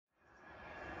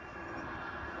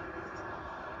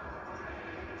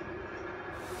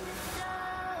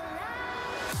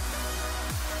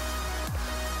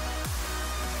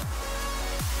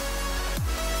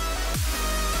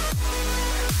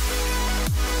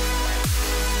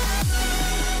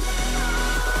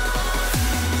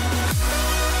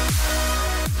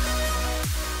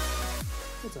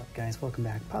welcome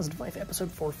back. Positive Life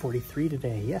episode 443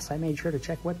 today. Yes, I made sure to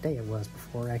check what day it was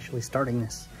before actually starting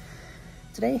this.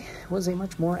 Today was a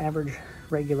much more average,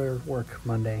 regular work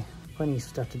Monday. Plenty of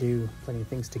stuff to do, plenty of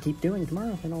things to keep doing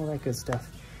tomorrow, and all that good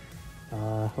stuff.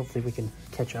 Hopefully we can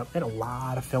catch up. Had a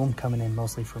lot of film coming in,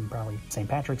 mostly from probably St.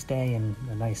 Patrick's Day and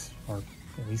a nice, or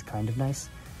at least kind of nice,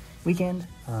 weekend.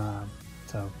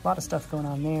 So a lot of stuff going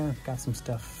on there. Got some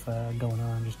stuff going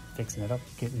on, just fixing it up,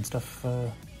 getting stuff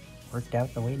worked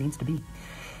out the way it needs to be.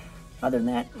 Other than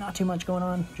that, not too much going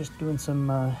on. Just doing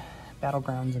some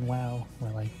Battlegrounds and WoW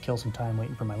while I kill some time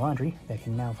waiting for my laundry. That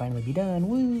can now finally be done.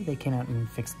 Woo! They came out and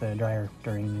fixed the dryer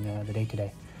during the day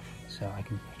today. So I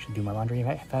can actually do my laundry and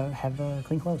have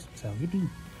clean clothes. So yippee.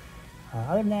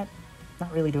 Other than that,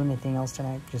 not really doing anything else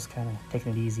tonight. Just kind of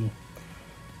taking it easy.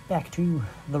 Back to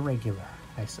the regular,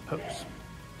 I suppose.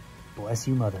 Bless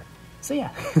you, mother. So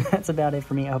yeah, that's about it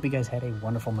for me. I hope you guys had a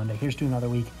wonderful Monday. Here's to another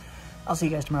week. I'll see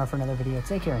you guys tomorrow for another video.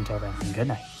 Take care until then, and good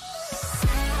night.